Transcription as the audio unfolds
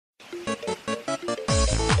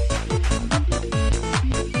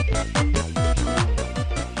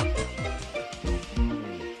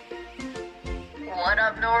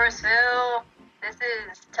Morrisville. This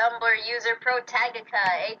is Tumblr user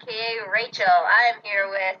Protagica, aka Rachel. I'm here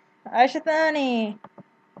with Ashitani.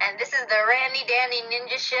 And this is the Randy Dandy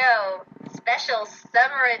Ninja Show, special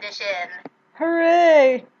summer edition.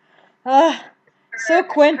 Hooray! So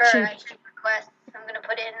quenchy. Requests. I'm gonna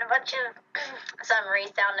put in a bunch of summary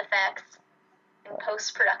sound effects in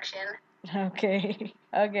post-production. Okay.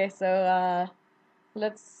 Okay, so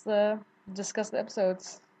let's discuss the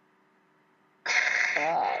episodes.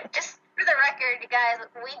 Just for the record, you guys,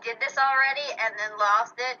 we did this already and then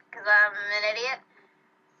lost it because I'm an idiot.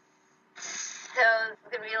 So it's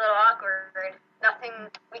going to be a little awkward. Nothing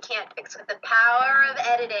we can't fix with the power of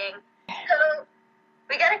editing. So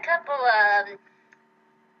we got a couple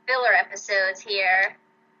filler episodes here.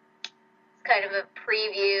 It's kind of a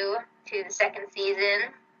preview to the second season.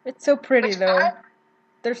 It's so pretty, though.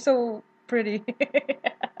 They're so pretty.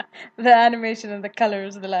 The animation and the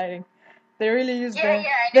colors, the lighting. They really use I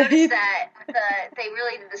noticed that. They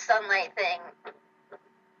really did the sunlight thing.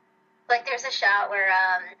 Like, there's a shot where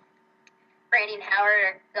Randy and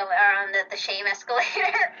Howard are on the shame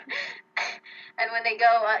escalator, and when they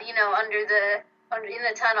go, in the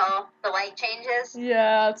tunnel, the light changes.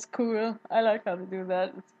 Yeah, it's cool. I like how they do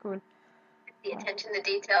that. It's cool. The attention to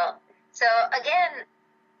detail. So again,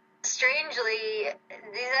 strangely,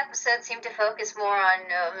 these episodes seem to focus more on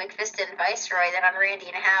McFist and Viceroy than on Randy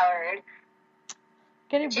and Howard.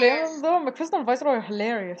 Can you blame them though? McFist and Viceroy are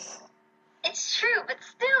hilarious. It's true, but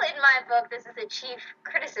still, in my book, this is a chief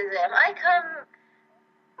criticism. I come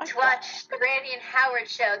to watch the Randy and Howard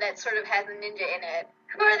show that sort of has a ninja in it.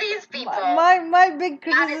 Who are these people? My big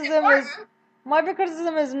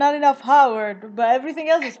criticism is not enough Howard, but everything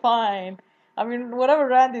else is fine. I mean, whatever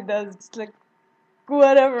Randy does, it's like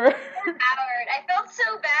whatever. Howard, I felt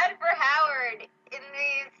so bad for Howard in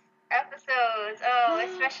these episodes. Oh,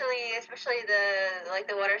 especially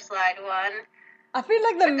the water slide one. I feel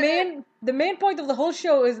like the main point of the whole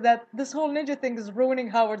show is that this whole ninja thing is ruining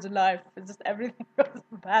Howard's life. It's just everything goes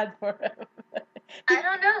bad for him. I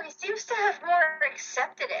don't know. He seems to have more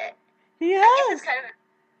accepted it. He has. I guess it's kind of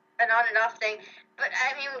an on and off thing. But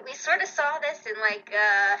I mean, we sort of saw this in like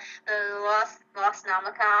the Lost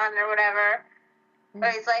Nomicon or whatever.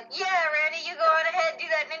 But he's like, yeah, Randy, you go on ahead, do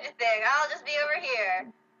that ninja thing. I'll just be over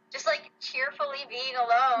here. Just like cheerfully being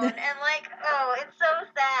alone. And like, oh, it's so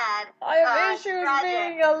sad. I have issues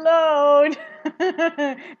being alone.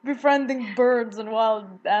 Befriending birds and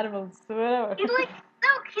wild animals, whatever.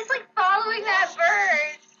 He's like following that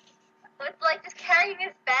bird with like just carrying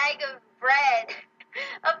this bag of bread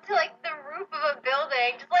up to like the roof of a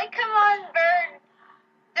building. Just like, come on, bird,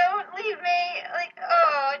 don't leave me. Like,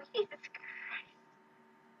 oh, Jesus Christ.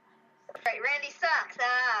 Right, Randy sucks.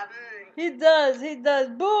 He does.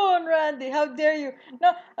 Boo on Randy, how dare you?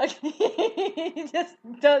 No, he just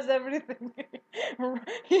does everything.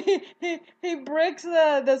 he breaks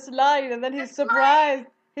the slide and then he's surprised.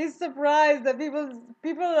 He's surprised that people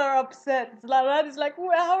are upset. Randy's like,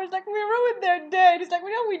 Howard's like, we ruined their day. And he's like,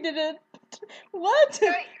 no, we didn't. What?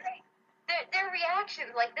 Right. Their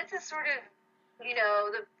reactions, like, this is sort of,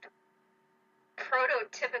 the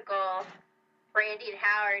prototypical Randy and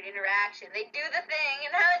Howard interaction. They do the thing,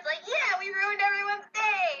 and Howard's like, yeah, we ruined everyone's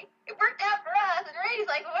day. It worked out for us. And Randy's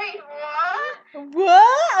like, wait, what?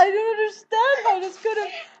 What? I don't understand how this could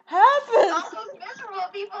have happened. All those miserable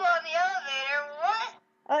people on the elevator, what?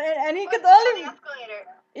 And he could only... on the escalator?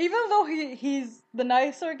 Even though he's the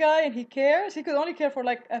nicer guy and he cares, he could only care for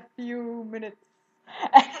like a few minutes.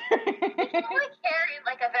 He only care in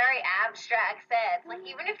like a very abstract sense. Like,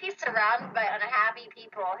 even if he's surrounded by unhappy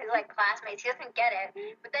people, his like classmates, he doesn't get it.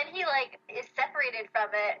 But then he like is separated from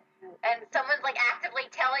it, and someone's like actively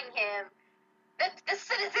telling him that the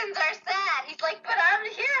citizens are sad. He's like, but I'm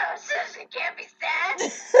the hero. Citizens can't be sad.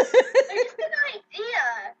 There's just an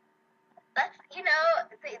idea. That's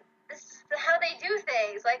this is how they do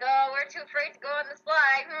things. Like, oh, we're too afraid to go on the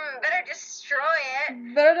slide. Better destroy it.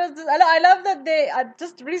 I love that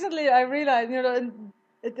just recently I realized,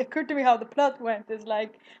 it occurred to me how the plot went. Is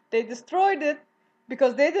like they destroyed it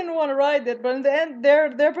because they didn't want to ride it, but in the end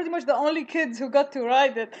they're pretty much the only kids who got to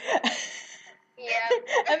ride it. Yeah.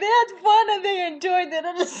 And they had fun and they enjoyed it.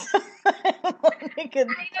 And it's I know,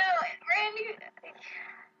 Randy.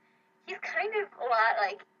 He's kind of a lot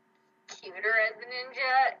like cuter as a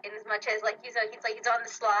ninja, in as much as like he's on the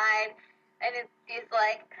slide, and he's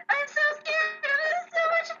like, I'm so scared, this is so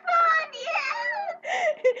much fun, yeah.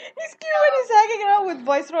 He's cute when he's hanging out with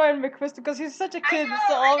Viceroy and McFist because he's such a kid.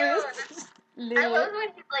 I know. I I love when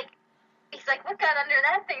he's like, he he's like, what got under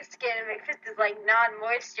that thing's skin? And McFist is like,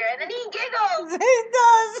 non-moisture. And then he giggles. He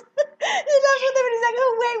does. He does with him, and he's like,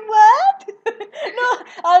 "Oh wait, what?" No,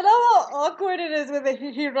 I love how awkward it is when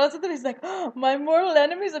he runs into him. He's like, oh, "My mortal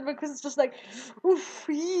enemies," and because it's just like, "Oof,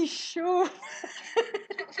 yeesh, oof."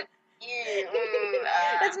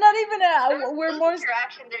 It's not even we're more. Those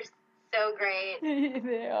interactions are so great.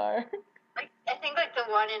 They are. Like, I think like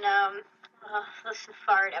the one in the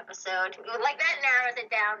fart episode, like that narrows it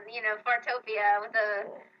down. You know, Fartopia with the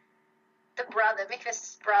brother,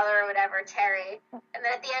 McFist's brother or whatever, Terry. And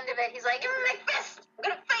then at the end of it, he's like, McFist, I'm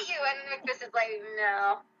gonna fight you. And McFist is like,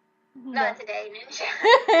 no, not today, ninja.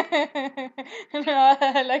 No,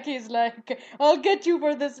 like he's like, I'll get you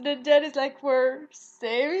for this, ninja. And he's like, for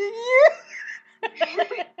saving you.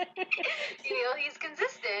 You know, he's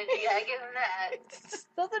consistent. Yeah, I give him that. He just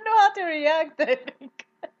doesn't know how to react, I think.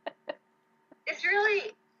 It's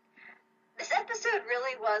really, this episode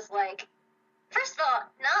really was like, first of all,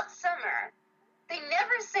 not summer. They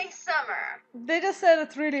never say summer. They just said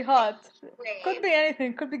it's really hot. Wave. Could be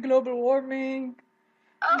anything. Could be global warming.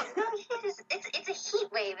 Oh, no, it's a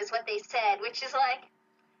heat wave is what they said, which is like,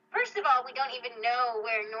 first of all, we don't even know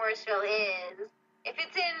where Norrisville is. If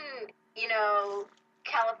it's in, you know,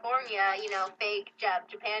 California, you know, fake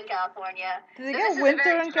Japan, California. Do they get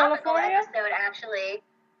winter in California? Episode, actually.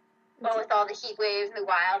 Well, with all the heat waves and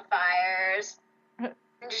the wildfires. And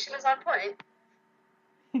just was on point.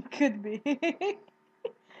 It could be.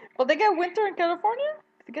 Well, they get winter in California?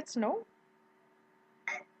 They get snow?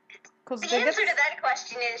 The answer to that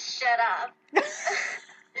question is shut up.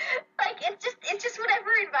 Like, it's just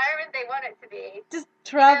whatever environment they want it to be. Just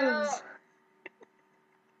travels.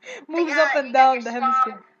 You know, moves up and down the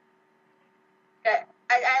hemisphere.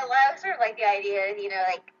 I sort of like the idea, you know,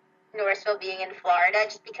 like Norrisville being in Florida,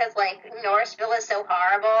 just because like Norrisville is so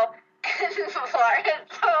horrible and Florida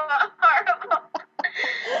is so horrible.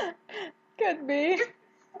 Could be. Just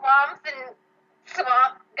swamps and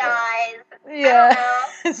swamp guys.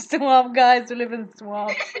 Yeah, swamp guys who live in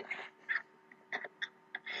swamps.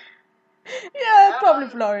 Yeah, probably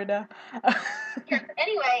Florida. Yeah,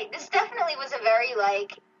 anyway, this definitely was a very,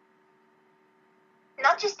 like,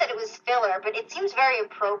 not just that it was filler, but it seems very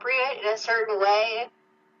appropriate in a certain way.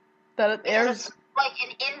 That it airs. It's like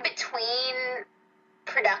an in-between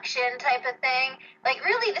production type of thing. Like,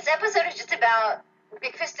 really, this episode is just about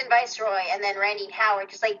McFist and Viceroy and then Randy and Howard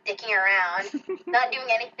just, like, dicking around, not doing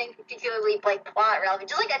anything particularly, like, plot relevant.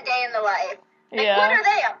 Just, like, a day in the life. Like, Yeah. what are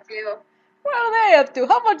they up to? What are they up to?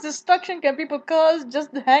 How much destruction can people cause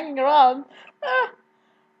just hanging around?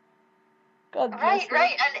 God bless them.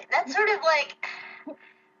 Right. And that's sort of like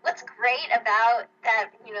what's great about that,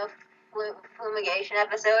 you know, fumigation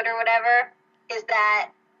episode or whatever is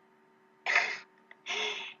that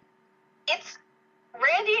it's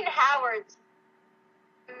Randy and Howard's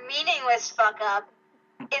meaningless fuck up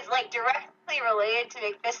is like directly related to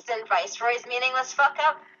McFist and Viceroy's meaningless fuck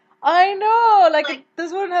up. I know, like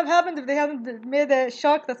this wouldn't have happened if they hadn't made a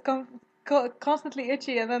shark that's constantly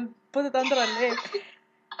itchy and then put it under a lake.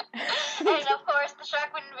 And of course, the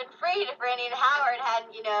shark wouldn't have been freed if Randy and Howard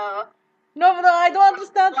hadn't, you know. No, but I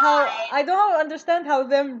don't understand how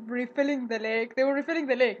them refilling the lake. They were refilling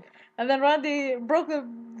the lake, and then Randy broke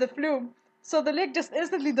the flume, so the lake just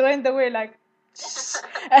instantly drained away, like.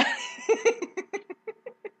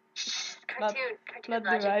 Not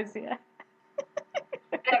device, yeah.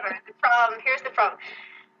 Whatever. Here's the problem.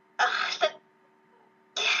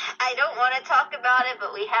 I don't want to talk about it,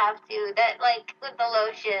 but we have to. That, like, with the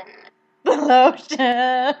lotion. The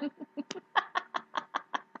lotion.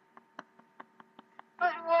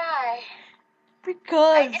 But why?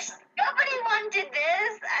 Because. Nobody wanted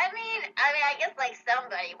this. I mean, I guess, like,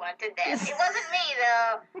 somebody wanted this. It wasn't me,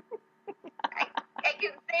 though. I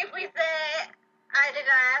can safely say I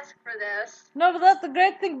didn't ask for this. No, but that's the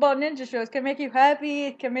great thing about ninja shows. It can make you happy,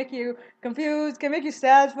 it can make you confused, it can make you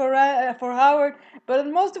sad for Howard, but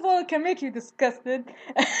most of all, it can make you disgusted.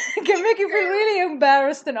 It can make you feel really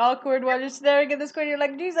embarrassed and awkward while you're staring at the screen. You're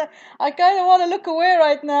like, geez, I kind of want to look away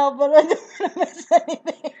right now, but I don't want to miss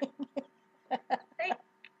anything.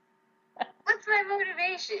 What's my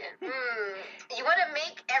motivation? You want to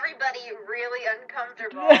make everybody really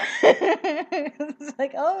uncomfortable. It's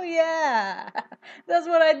like, oh yeah, that's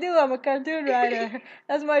what I do. I'm a cartoon writer.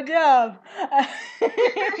 That's my job.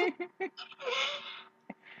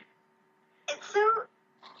 It's so,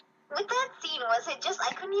 with that scene, was it just,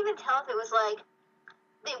 I couldn't even tell if it was like,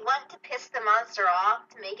 they want to piss the monster off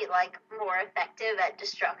to make it, like, more effective at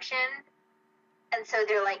destruction, and so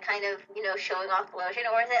they're, like, kind of, you know, showing off the lotion,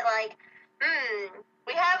 or is it like,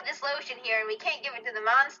 we have this lotion here and we can't give it to the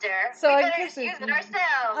monster. So we I better guess just use it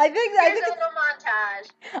ourselves. I think Here's a little montage.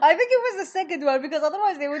 I think it was the second one because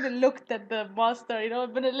otherwise they would have looked at the monster, you know,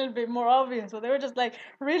 been a little bit more obvious. So they were just like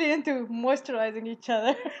really into moisturizing each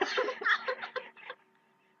other.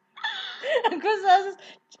 And Chris has his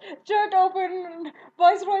shirt open, and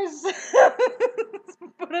Viceroy's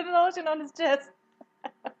put an lotion on his chest.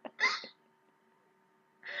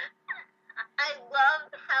 I love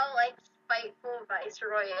how like spiteful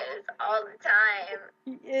Viceroy is all the time.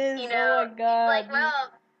 He is. You know, oh my god. Like,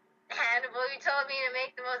 well, Hannibal, you told me to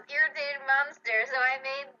make the most irritating monster, so I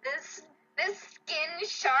made this skin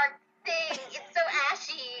shark thing. It's so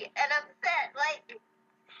ashy and upset. Like,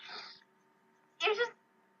 you're just.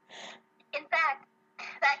 In fact,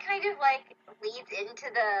 that kind of like leads into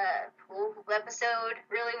the pool episode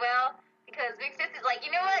really well. Because Big Sis is like,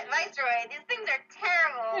 you know what, Viceroy, these things are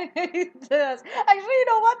terrible. He does. Actually, you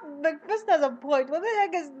know what? The Fist has a point. What the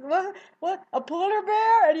heck is what? A polar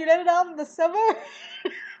bear, and you let it out in the summer?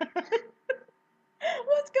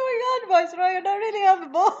 What's going on, Viceroy? You're not really on the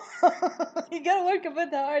ball. You gotta work a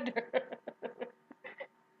bit harder.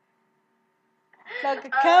 Like a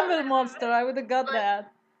camel monster, I would have got that.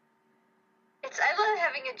 I love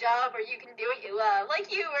having a job where you can do what you love.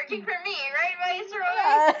 Like you working for me, right,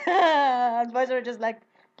 Viceroy? And Viceroy just like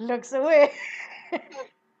looks away.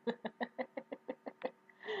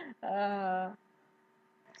 So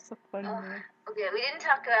funny. Okay, we didn't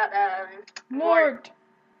talk about Mort.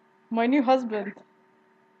 My new husband.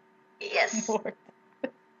 Yes. Mort.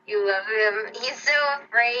 You love him. He's so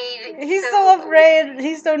afraid. He's so afraid.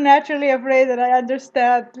 He's so naturally afraid that I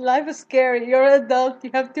understand. Life is scary. You're an adult. You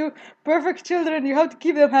have two perfect children. You have to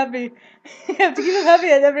keep them happy. You have to keep them happy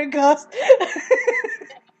at every cost. I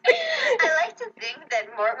like to think that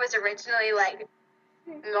Mort was originally like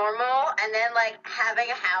normal, and then like having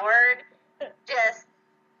a Howard just,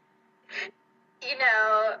 you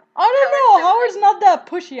know. I don't know. Howard's not that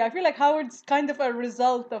pushy. I feel like Howard's kind of a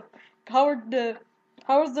result of Howard's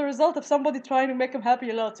the result of somebody trying to make him happy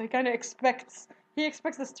a lot. So he kind of expects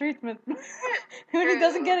this treatment. When he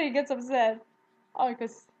doesn't get it, he gets upset. Oh,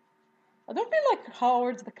 because I don't feel like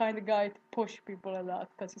Howard's the kind of guy to push people a lot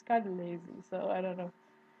because he's kind of lazy. So I don't know.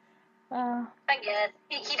 I guess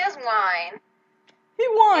he does whine. He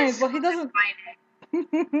whines, but he doesn't.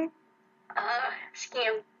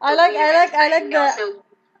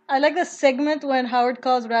 I like the segment when Howard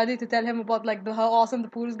calls Raddy to tell him about like how awesome the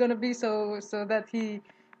pool is gonna be, so that he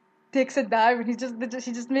takes a dive and he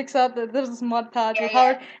just makes out that there's this mud patch with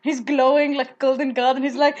Howard. He's glowing like a golden god, and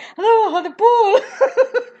he's like, "Hello, the pool."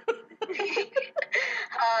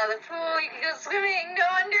 The pool, you can go swimming, no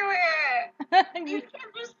underwear. These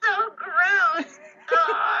kids are so gross.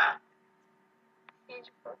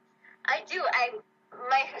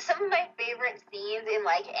 Some of my favorite scenes in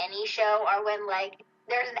like any show are when like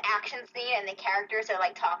there's an action scene and the characters are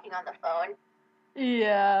like talking on the phone.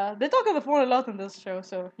 Yeah, they talk on the phone a lot in this show,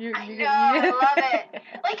 so I love it.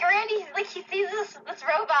 Like Randy, like he sees this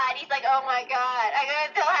robot, and he's like, "Oh my god, I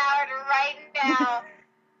gotta tell Howard right now."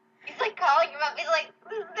 He's like calling him up. He's like,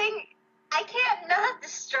 "This thing, I can't not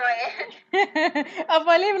destroy it." If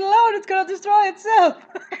I leave it alone, it's gonna destroy itself.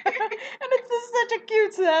 And it's just such a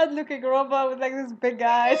cute, sad-looking robot with like these big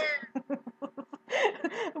eyes,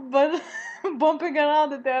 but bumping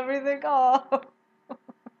around into everything. Oh.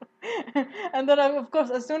 And then, of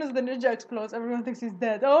course, as soon as the ninja explodes, everyone thinks he's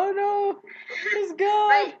dead. Oh no, he's gone.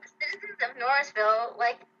 Right, citizens of Norrisville,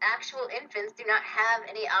 like actual infants, do not have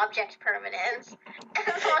any object permanence.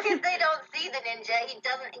 As long as they don't see the ninja, he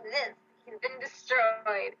doesn't exist. He's been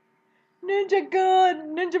destroyed. Ninja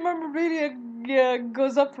gone. Ninja memorabilia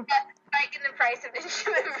goes up. That's spiking the price of ninja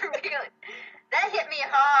memorabilia. That hit me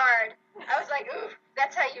hard. I was like, oof,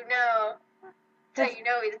 that's how you know. That's how you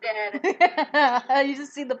know he's dead. You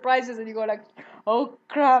just see the prices and you go like, oh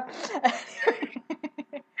crap.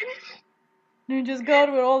 Ninja's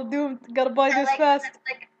gone, we're all doomed. Gotta buy this fast.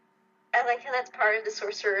 I like how that's part of the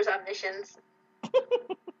sorcerer's omniscience.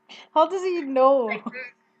 How does he know? Like,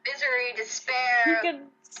 misery, despair. He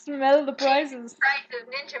can smell the prices. Price of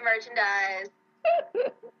ninja merchandise.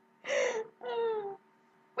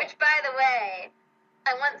 Which, by the way,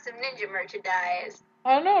 I want some ninja merchandise.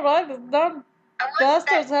 I know, right? The damn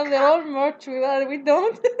bastards have their own merch. We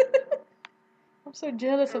don't. I'm so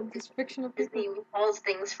jealous of these fictional people. Disney pulls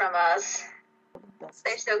things from us.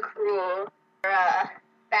 They're so cruel.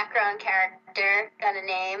 Background character, got a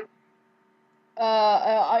name.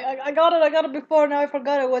 I got it before, now I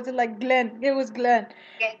forgot it. Was it like Glenn? It was Glenn.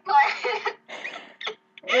 Yeah, Glenn.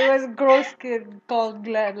 It was a gross kid called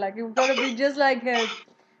Glenn. Like, it was gonna be just like him.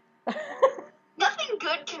 Nothing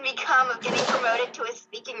good can become of getting promoted to a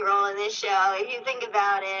speaking role in this show, if you think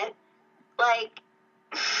about it. Like,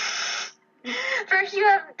 first you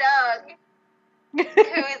have Doug, who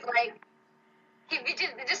is like, he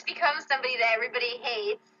just becomes somebody that everybody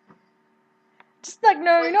hates. Just like,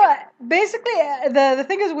 no, basically, the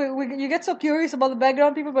thing is, you get so curious about the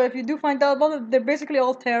background people, but if you do find out about it, they're basically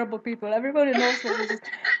all terrible people. Everybody knows them. It's just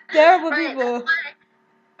terrible Right, people.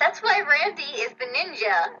 that's why Randy is the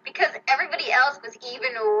ninja, because everybody else was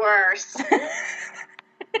even worse.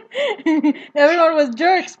 Everyone was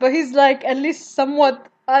jerks, but he's like at least somewhat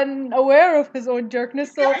unaware of his own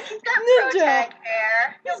jerkness, so He's got ninja. protag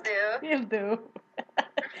hair. He'll do.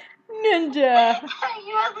 Ninja.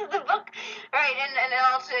 You know the book, right? And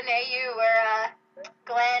also in AU where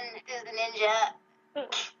Glenn is the ninja.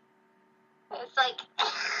 It's like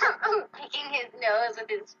picking his nose with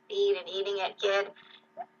his feet and eating it, kid.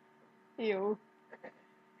 Ew.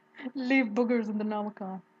 Leave boogers in the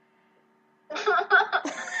Nomicon.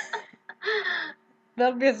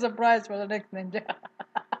 That'll be a surprise for the next ninja.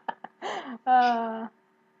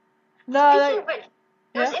 Speaking of which,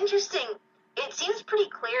 it was interesting. It seems pretty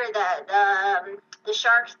clear that the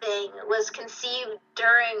shark thing was conceived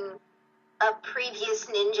during a previous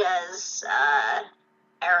ninja's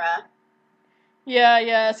era.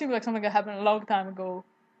 Yeah, it seems like something that happened a long time ago.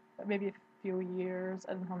 Maybe a few years.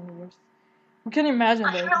 I don't know how many years. We can imagine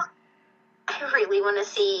that. I really want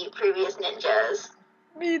to see previous ninjas.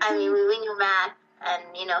 Me too. I mean, we knew Matt and,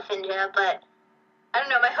 Finja, but I don't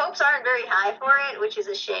know, my hopes aren't very high for it, which is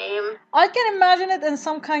a shame. I can imagine it in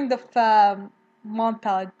some kind of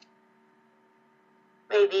montage.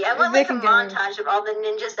 Maybe. I want like a montage of all the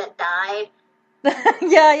ninjas that died.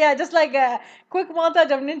 yeah, just like a quick montage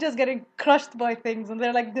of ninjas getting crushed by things, and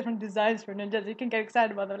they're like different designs for ninjas. You can get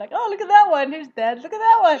excited about them, like, oh, look at that one, here's dead, look at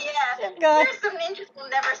that one. Yeah, here's some ninjas we'll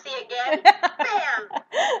never see again. Bam!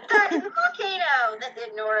 Died in the volcano that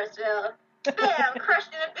did Norrisville. Bam!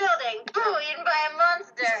 Crushed in a building. Boo! Eaten by a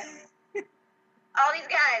monster. All these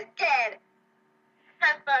guys dead.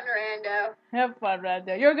 Have fun, Rando. Have fun,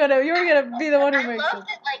 Rando. You're gonna be the one who makes it. I loved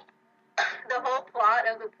it, like, the whole plot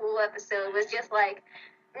of the pool episode was just like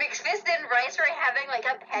McFist and Rice were having like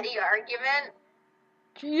a petty argument.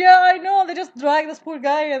 Yeah, I know. They just drag this poor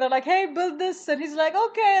guy and they're like, hey, build this. And he's like,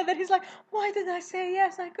 okay. And then he's like, why did I say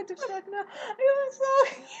yes? I could have said no. It was so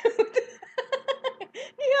cute.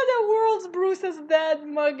 He had a world's Bruce's dad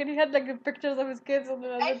mug and he had like the pictures of his kids. And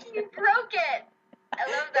he broke it. I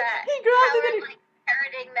love that. He grabbed Howard, like,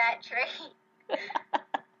 parroting that trait.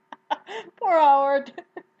 Poor Howard.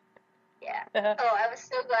 Yeah. Oh, I was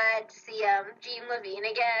so glad to see Gene Lovin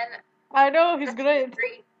again. I know, he's great.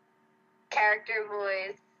 Great character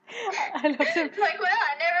voice. I loved him. It's like, well,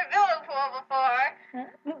 I never built a pool before.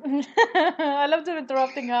 I loved him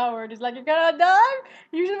interrupting Howard. He's like, you're gonna dive?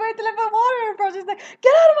 You should wait till I put water in first. He's like,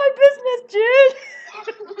 get out of my business, Gene!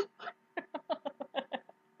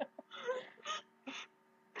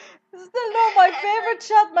 Still no, my favorite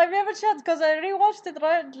shot, because I rewatched it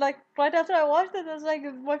right after I watched it. I was like,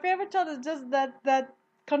 my favorite shot is just that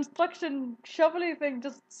construction shoveling thing,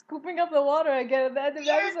 just scooping up the water again at the end of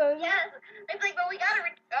the episode. Yes, it's like, well, we gotta.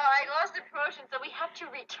 I lost the promotion, so we have to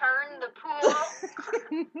return the pool.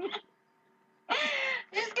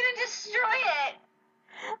 Just gonna destroy it.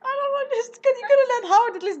 I don't want this, because you could have let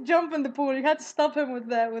Howard at least jump in the pool. You had to stop him with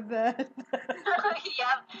that. Yep.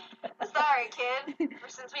 Sorry, kid.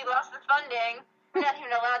 Since we lost the funding, we're not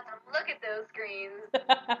even allowed to look at those screens.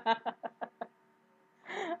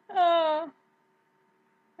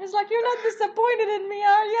 He's like, you're not disappointed in me,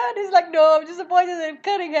 are you? And he's like, no, I'm disappointed in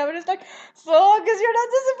Cunningham. And it's like, so, because you're not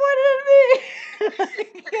disappointed in me.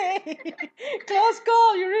 Yay. Close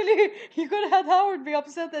call. You could have had Howard be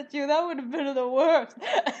upset at you. That would have been the worst.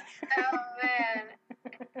 Oh, man.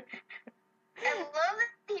 I love that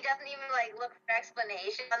he doesn't even, like, look for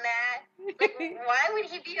explanation on that. Like, why would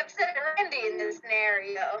he be upset at Randy in this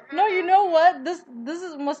scenario? No, you know what?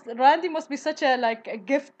 Randy must be such a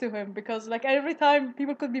gift to him, because like every time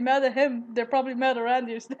people could be mad at him, they're probably mad at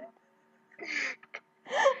Randy instead.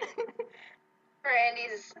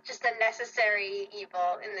 Randy's just a necessary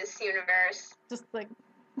evil in this universe. Just like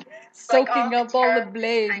soaking up all the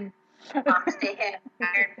blame. Box to him,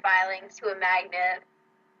 iron filings to a magnet,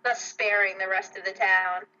 thus sparing the rest of the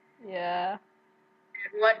town. Yeah.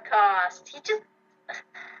 At what cost? He just...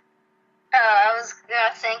 I was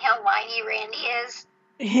saying how whiny Randy is.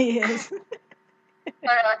 He is. But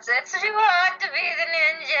it's too hard to be the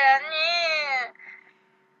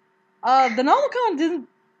ninja. The Nomicon didn't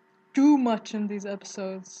do much in these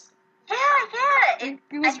episodes. Yeah. I think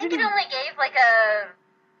it only gave like a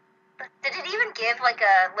Did it even give like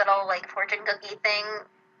a little like fortune cookie thing?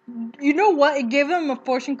 You know what? It gave him a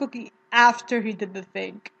fortune cookie after he did the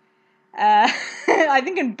thing. I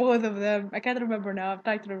think in both of them. I can't remember now. I'm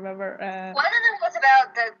trying to remember. One of them was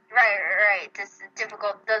about the right, this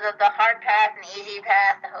difficult, the hard path and the easy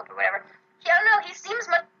path, the hope or whatever. I don't know. He seems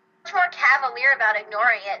much more cavalier about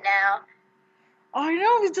ignoring it now. I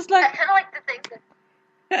know. He's just like. I kind of like to think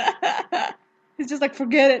that. He's just like,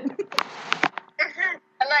 forget it.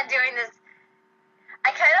 I'm not doing this.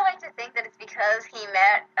 I kind of like to think that it's because he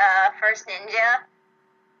met First Ninja.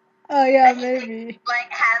 Oh yeah, maybe. Like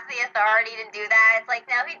has the authority to do that. It's like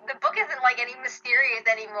now the book isn't like any mysterious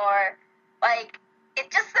anymore. Like it's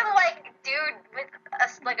just some like dude with a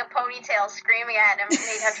ponytail screaming at him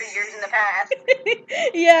 800 years in the past.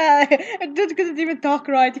 Yeah, and just couldn't even talk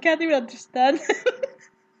right. You can't even understand.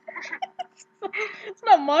 It's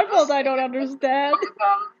not my fault I don't understand.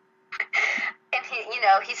 And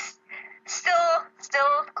he's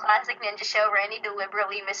still classic ninja show. Randy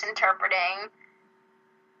deliberately misinterpreting.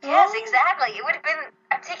 Yes, exactly. It would have been.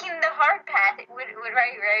 I'm taking the hard path. It would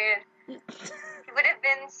right. It would have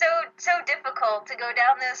been so difficult to go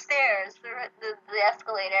down those stairs, the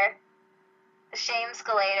escalator, the shame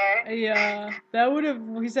escalator. Yeah, that would have.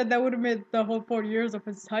 He said that would have made the whole 4 years of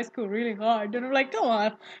his high school really hard. And I'm like, come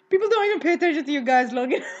on, people don't even pay attention to you guys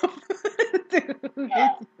long enough.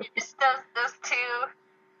 Yeah, just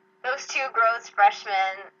those two gross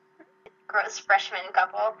freshman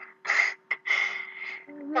couple.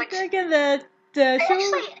 Which again, that show. I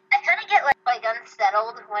kind of get like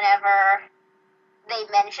unsettled whenever they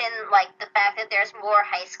mention like the fact that there's more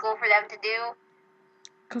high school for them to do.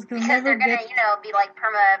 Because they're gonna, be like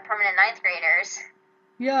permanent ninth graders.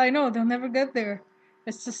 Yeah, I know they'll never get there.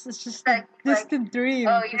 It's just a distant dream.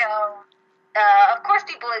 Oh, of course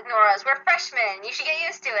people ignore us. We're freshmen. You should get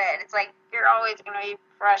used to it. It's like you're always gonna be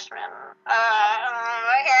freshmen.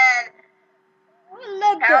 My head.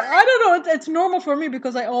 I don't know. It's normal for me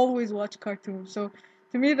because I always watch cartoons. So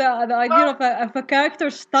to me, the idea of a character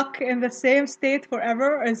stuck in the same state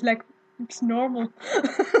forever is like it's normal.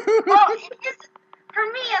 Well, it is for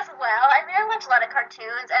me as well. I mean, I watch a lot of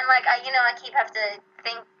cartoons, and like I keep have to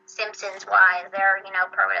think Simpsons wise. They're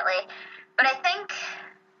permanently, but I think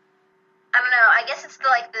I don't know. I guess it's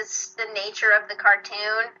the nature of the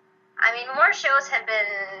cartoon. I mean, more shows have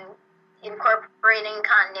been incorporating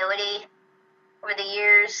continuity over the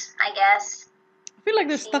years, I guess. I feel like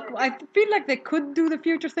they're stuck. I feel like they could do the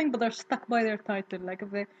future thing, but they're stuck by their title. Like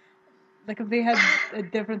if they had a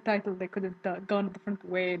different title, they could have gone a different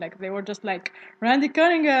way. Like if they were just like Randy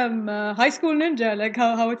Cunningham, High School Ninja, like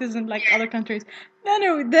how it is in like other countries. Then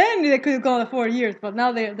they could have gone 4 years, but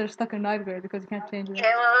now they're stuck in ninth grade because you can't change it.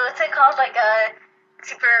 Yeah, well, what's it called? Like a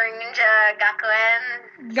Super Ninja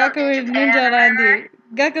Gakuen? Gakuen Ninja Randy.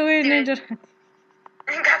 Gakuen Ninja Randy.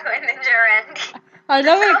 Gakuen Ninja Randy. I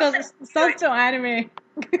love it because it sounds so anime.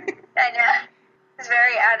 I know. It's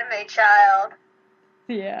very anime child.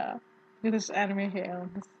 Yeah. It is anime hair.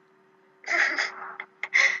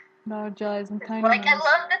 No jazz and tiny. Like I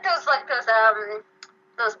love that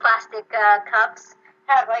those plastic cups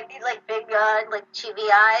have like these like big like chibi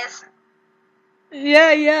eyes.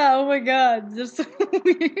 Yeah. Oh my god, they're so weird.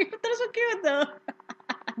 They're so cute though.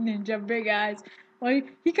 Ninja big eyes. Well,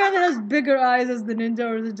 he kind of has bigger eyes as the ninja,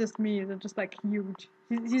 or is it just me? They're just like huge.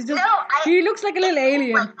 He's just. He looks like a little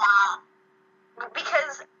alien. Like that.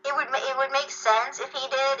 Because it would make sense if he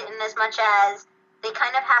did, in as much as they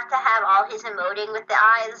kind of have to have all his emoting with the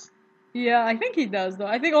eyes. Yeah, I think he does though.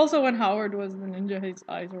 I think also when Howard was the ninja, his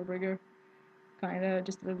eyes were bigger. Kinda,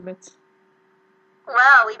 just a little bit.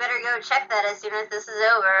 Well, we better go check that as soon as this is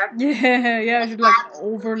over. Yeah, I should like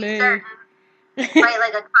overlay. Write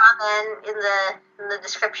like a comment in the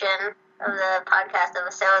description of the podcast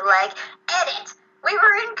episode, like, edit! We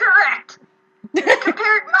were incorrect! We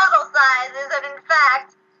compared model sizes, and in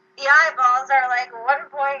fact, the eyeballs are like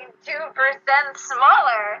 1.2%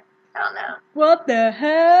 smaller. I don't know. What the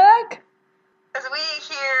heck? Because we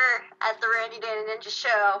here at the Randy Dana Ninja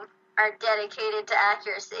Show are dedicated to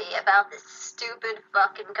accuracy about this stupid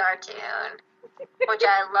fucking cartoon, which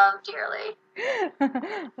I love dearly.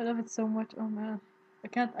 I love it so much. Oh man, I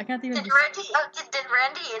can't even. Did Randy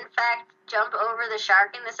in fact jump over the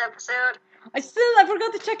shark in this episode? I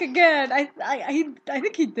forgot to check again. I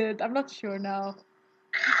think he did. I'm not sure now.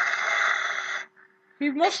 He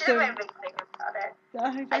must have. They should have made a big thing about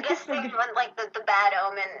it. I guess they want like the bad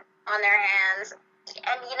omen on their hands,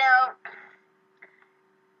 and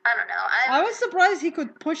I don't know. I was surprised he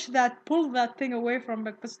could pull that thing away from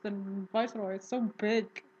McFist Viceroy. It's so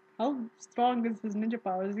big. How strong is his ninja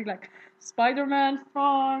power? Is he like Spider-Man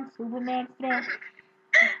strong, Superman strong?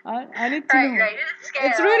 I need to know. Right. It's scale.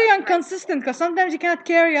 It's really inconsistent because sometimes you cannot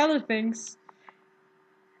carry other things.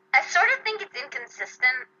 I sort of think it's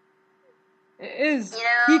inconsistent. It is. You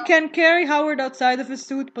know? He can carry Howard outside of his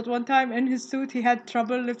suit, but one time in his suit he had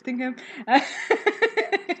trouble lifting him.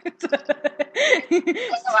 It's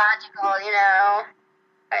psychological, you know?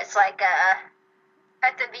 It's like,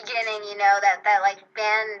 at the beginning, you know, that like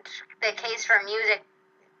band, the case for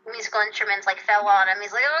musical instruments, like, fell on him.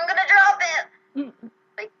 He's like, oh, I'm gonna drop it!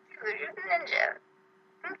 Like, dude, you're the ninja.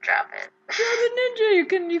 Don't drop it. You're the ninja.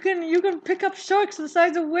 You can pick up sharks the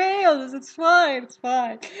size of whales. It's fine. It's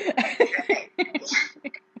fine. Right.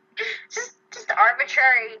 just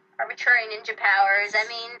arbitrary ninja powers. I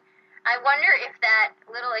mean, I wonder if that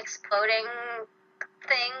little exploding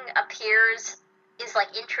thing is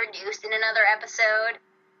like introduced in another episode.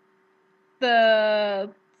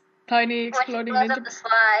 The tiny exploding when he blows ninja. up the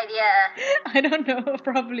slide, yeah. I don't know.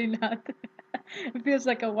 Probably not. It feels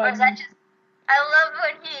like a one. Or is that just? I love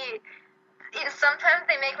when sometimes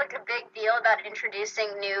they make like a big deal about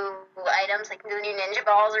introducing new items, like the new ninja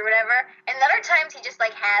balls or whatever, and other times he just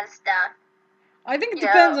like has stuff. I think it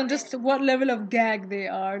depends on just what level of gag they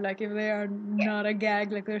are. Like if they are not a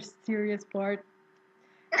gag, like they're serious part.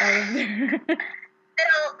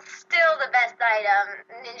 Still the best item,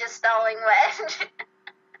 ninja stalling wedge.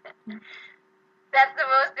 That's the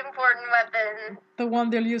most important weapon. The one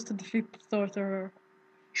they'll use to defeat the sorcerer.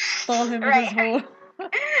 Stall him in his hole.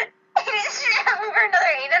 He's for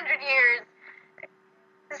another 800 years.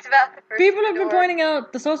 Just about the first People have been pointing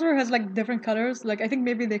out the sorcerer has like different colors. Like I think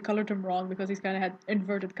maybe they colored him wrong because he's kind of had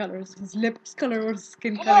inverted colors. His lips color or his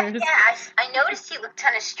skin color. Yeah, I noticed he looked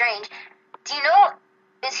kind of strange. Do you know?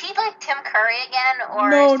 Is he like Tim Curry again, or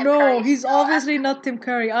no, he's obviously not Tim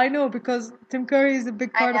Curry. I know because Tim Curry is a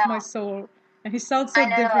big part of my soul, and he sounds so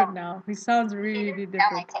different now. He sounds really different.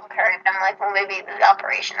 Sound like Tim Curry. I'm like, well, maybe the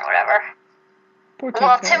operation or whatever. Will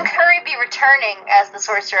Tim Curry be returning as the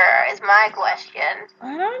sorcerer? Is my question.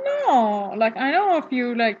 I don't know. Like, I know a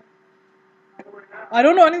few like. I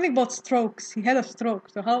don't know anything about strokes. He had a stroke,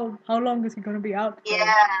 so how long is he gonna be out for?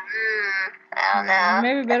 Yeah, I don't know.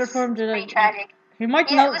 Maybe better for him to like. Tragic. He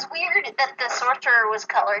might not. It was weird that the sorcerer was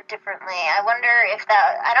colored differently. I wonder if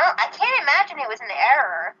I can't imagine it was an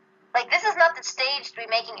error. Like, this is not the stage to be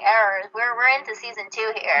making errors. We're into season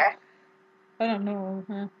 2 here. I don't know.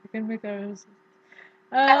 You can make errors.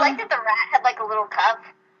 I like that the rat had like a little cup.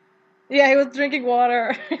 Yeah, he was drinking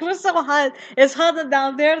water. It was so hot. It's hot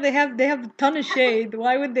down there. They have a ton of shade.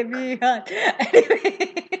 Why would they be hot?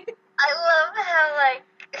 Anyway. I love how like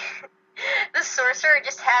the sorcerer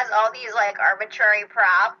just has all these like arbitrary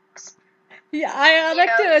props. Yeah, I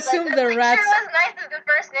like to assume the rats. It sure was nice of the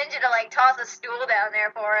first ninja to like toss a stool down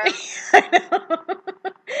there for him. I know.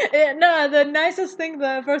 No, the nicest thing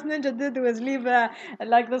the first ninja did was leave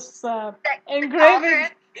like this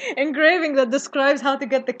engraving that describes how to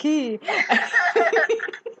get the key.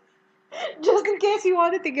 Just in case he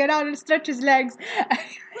wanted to get out and stretch his legs.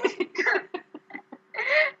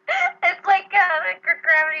 It's like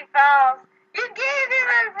Gravity Falls. You gave him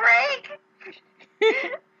a break.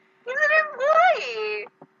 He's an employee.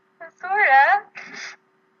 Sorta.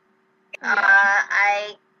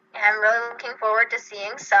 I am really looking forward to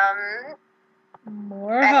seeing some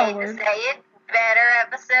more Howard. I hate to say it, better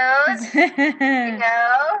episodes. You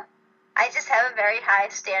know, I just have a very high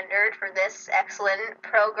standard for this excellent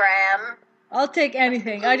program. I'll take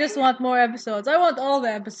anything. I just want more episodes. I want all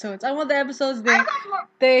the episodes. I want the episodes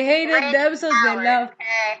they hated, the episodes they loved.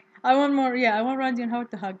 Okay. I want more. Yeah, I want Randy and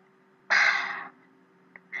Howard to hug.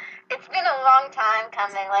 It's been a long time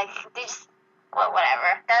coming. Like, they just, well,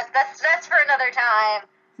 whatever. That's for another time.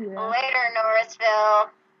 Yeah. Later,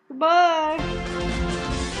 Norrisville. Goodbye.